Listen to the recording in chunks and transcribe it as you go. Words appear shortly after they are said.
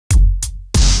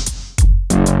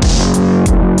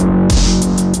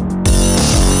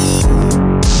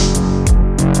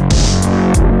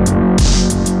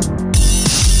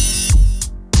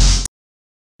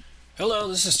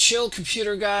This is Chill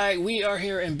Computer Guy. We are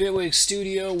here in Bitwig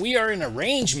Studio. We are in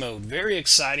arrange mode. Very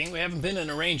exciting. We haven't been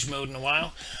in arrange mode in a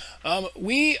while.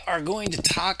 We are going to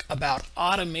talk about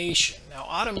automation. Now,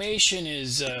 automation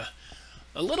is a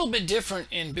little bit different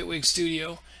in Bitwig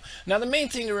Studio. Now, the main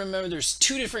thing to remember, there's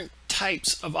two different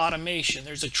types of automation.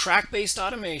 There's a track-based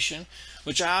automation,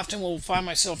 which I often will find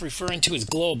myself referring to as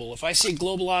global. If I say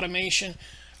global automation,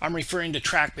 I'm referring to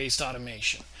track-based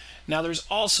automation. Now, there's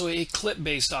also a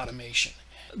clip-based automation.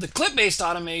 The clip-based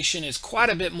automation is quite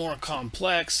a bit more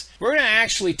complex. We're going to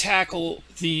actually tackle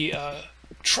the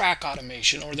track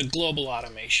automation or the global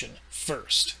automation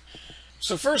first.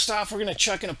 So first off, we're going to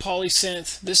chuck in a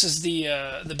polysynth. This is the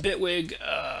Bitwig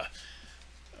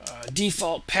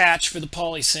default patch for the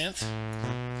polysynth.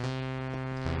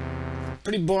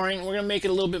 Pretty boring. We're going to make it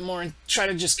a little bit more and try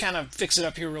to just kind of fix it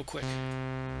up here real quick.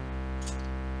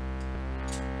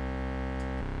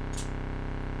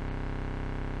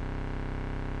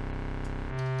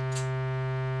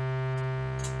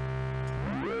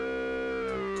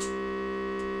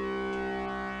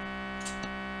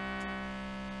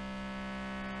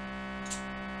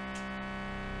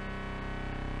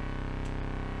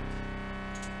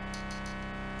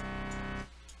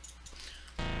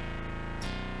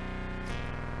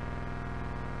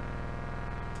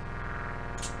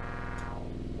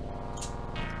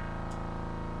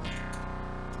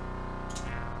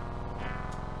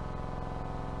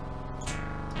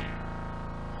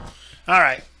 All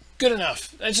right, good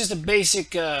enough. That's just a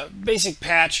basic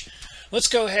patch. Let's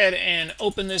go ahead and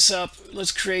open this up.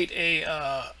 Let's create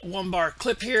a one-bar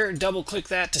clip here. Double-click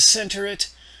that to center it.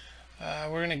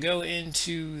 We're going to go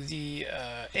into the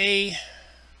A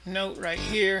note right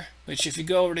here, which if you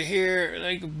go over to here,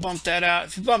 you can bump that out.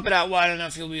 If you bump it out wide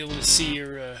enough, you'll be able to see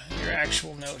your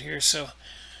actual note here. So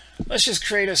let's just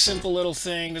create a simple little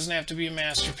thing. Doesn't have to be a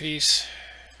masterpiece.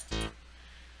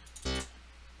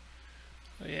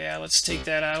 Yeah, let's take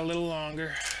that out a little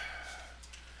longer.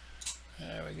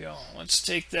 There we go. Let's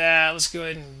take that. Let's go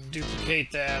ahead and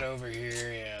duplicate that over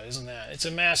here. Yeah, isn't that? It's a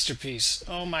masterpiece.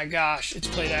 Oh my gosh. Let's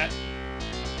play that.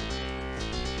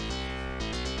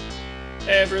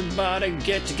 Everybody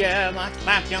get together,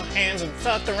 clap your hands and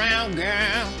fuck around,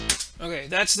 girl. Okay,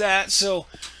 that's that. So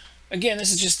again,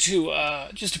 this is just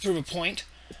to prove a point.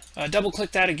 Double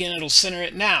click that again, it'll center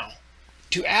it. Now,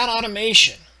 to add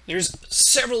automation, there's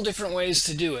several different ways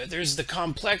to do it. There's the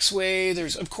complex way.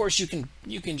 There's, of course, you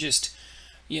can just,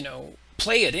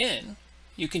 play it in.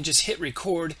 You can just hit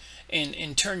record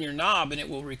and turn your knob and it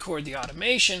will record the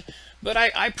automation. But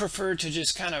I prefer to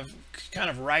just kind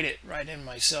of write it right in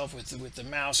myself with the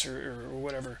mouse or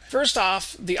whatever. First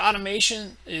off, the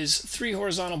automation is 3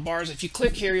 horizontal bars. If you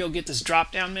click here, you'll get this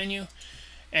drop-down menu.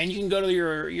 And you can go to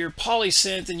your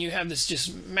polysynth and you have this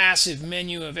just massive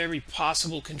menu of every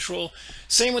possible control.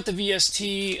 Same with the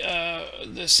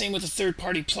VST, the same with the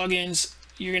third-party plugins.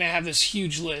 You're going to have this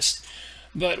huge list.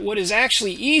 But what is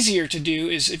actually easier to do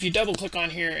is if you double-click on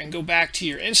here and go back to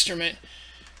your instrument,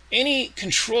 any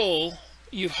control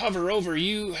you hover over,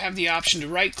 you have the option to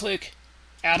right-click,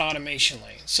 add automation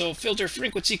lane. So filter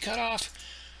frequency cutoff,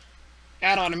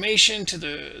 add automation to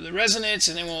the resonance,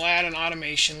 and then we'll add an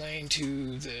automation lane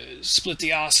to split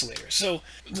the oscillator. So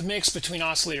the mix between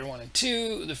oscillator 1 and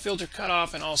 2, the filter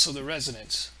cutoff, and also the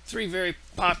resonance. 3 very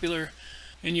popular.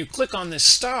 And you click on this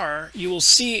star, you will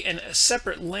see a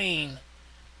separate lane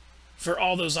for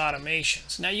all those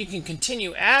automations. Now you can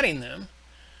continue adding them.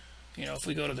 If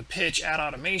we go to the pitch, add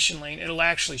automation lane, it'll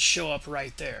actually show up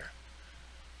right there.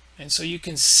 And so you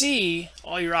can see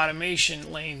all your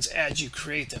automation lanes as you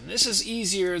create them. This is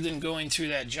easier than going through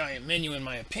that giant menu, in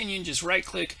my opinion. Just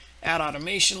right-click, add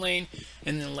automation lane,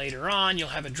 and then later on you'll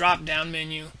have a drop-down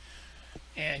menu,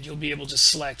 and you'll be able to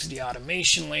select the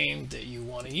automation lane that you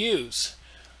want to use.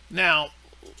 Now,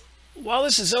 while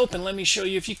this is open, let me show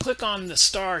you. If you click on the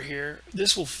star here,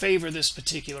 this will favor this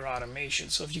particular automation.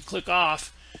 So if you click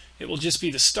off, it will just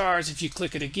be the stars. If you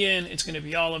click it again, it's going to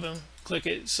be all of them. Click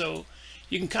it. So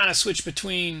you can kind of switch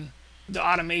between the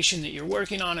automation that you're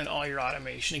working on and all your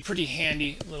automation. A pretty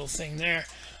handy little thing there.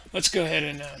 Let's go ahead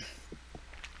and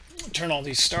turn all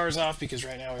these stars off because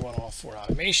right now we want all 4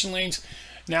 automation lanes.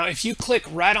 Now, if you click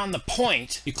right on the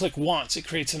point, you click once, it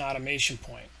creates an automation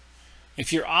point.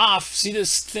 If you're off, see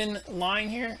this thin line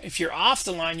here? If you're off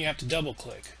the line, you have to double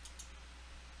click.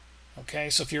 Okay,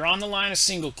 so if you're on the line, a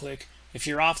single click. If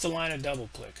you're off the line, a double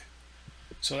click.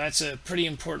 So that's a pretty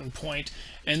important point,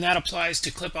 and that applies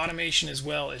to clip automation as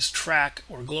well as track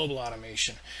or global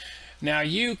automation. Now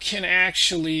you can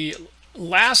actually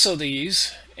lasso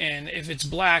these, and if it's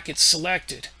black, it's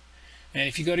selected. And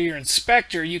if you go to your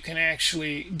inspector, you can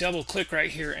actually double click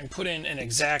right here and put in an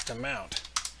exact amount.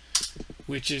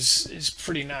 which is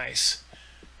pretty nice,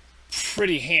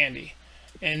 pretty handy.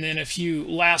 And then if you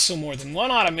lasso more than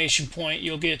one automation point,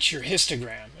 you'll get your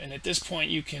histogram. And at this point,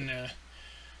 you can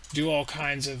do all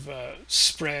kinds of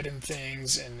spread and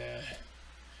things, and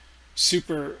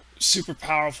super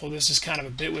powerful. This is kind of a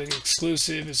Bitwig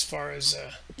exclusive as far as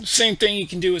same thing you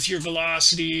can do with your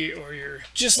velocity or your,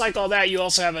 just like all that, you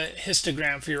also have a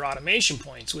histogram for your automation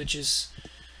points, which is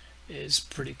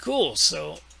pretty cool.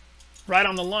 So right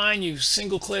on the line, you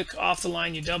single click, off the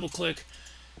line you double click.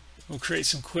 We'll create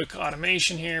some quick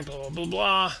automation here, blah, blah, blah,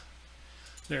 blah.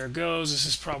 There it goes. This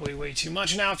is probably way too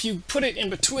much. Now, if you put it in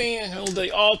between and hold the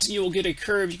Alt, you will get a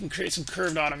curve. You can create some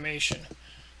curved automation.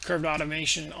 Curved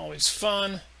automation, always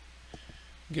fun.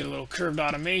 Get a little curved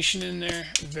automation in there.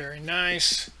 Very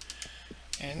nice.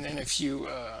 And then if you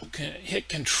hit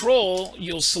Control,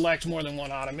 you'll select more than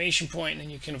one automation point, and then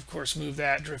you can, of course, move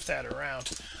that, drift that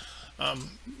around.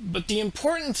 But the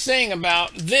important thing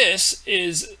about this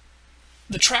is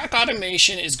the track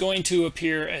automation is going to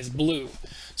appear as blue.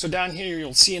 So down here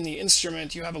you'll see in the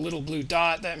instrument you have a little blue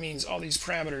dot. That means all these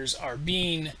parameters are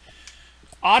being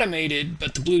automated,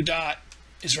 but the blue dot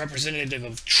is representative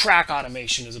of track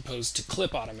automation as opposed to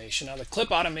clip automation. Now the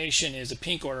clip automation is a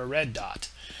pink or a red dot.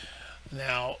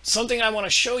 Now something I want to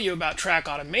show you about track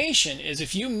automation is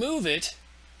if you move it,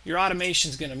 your automation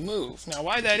is going to move. Now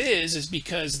why that is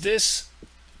because this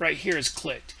right here is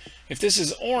clicked. If this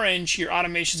is orange, your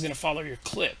automation is going to follow your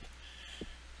clip.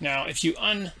 Now, if you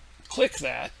unclick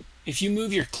that, if you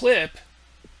move your clip,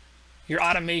 your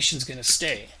automation is going to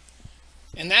stay.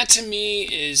 And that to me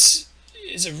is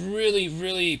a really,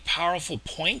 really powerful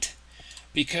point,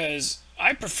 because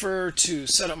I prefer to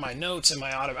set up my notes and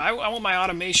my I want my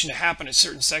automation to happen at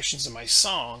certain sections of my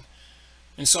song,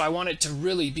 and so I want it to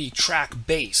really be track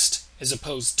based as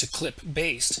opposed to clip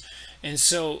based. And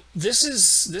so this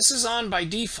is on by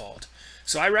default.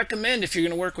 So I recommend, if you're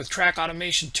going to work with track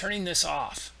automation, turning this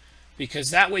off, because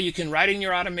that way you can write in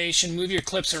your automation, move your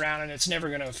clips around, and it's never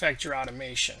going to affect your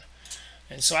automation.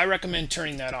 And so I recommend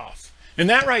turning that off. And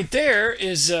that right there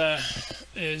is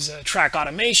track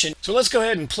automation. So let's go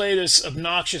ahead and play this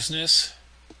obnoxiousness.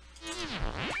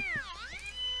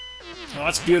 Oh,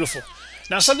 that's beautiful.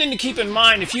 Now something to keep in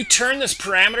mind, if you turn this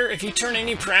parameter, if you turn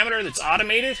any parameter that's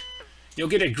automated, you'll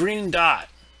get a green dot.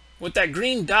 What that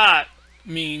green dot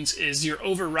means is you're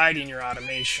overriding your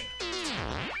automation.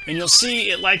 And you'll see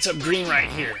it lights up green right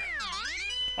here.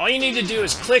 All you need to do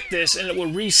is click this and it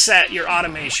will reset your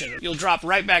automation. You'll drop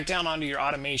right back down onto your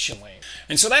automation lane.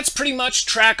 And so that's pretty much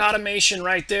track automation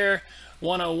right there,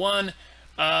 101.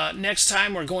 Next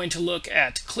time we're going to look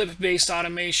at clip-based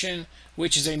automation,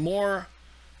 which is a more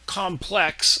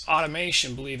complex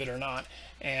automation, believe it or not.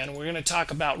 And we're going to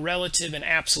talk about relative and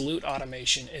absolute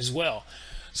automation as well.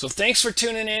 So thanks for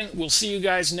tuning in. We'll see you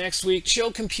guys next week.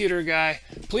 Chill Computer Guy.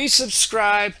 Please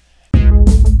subscribe.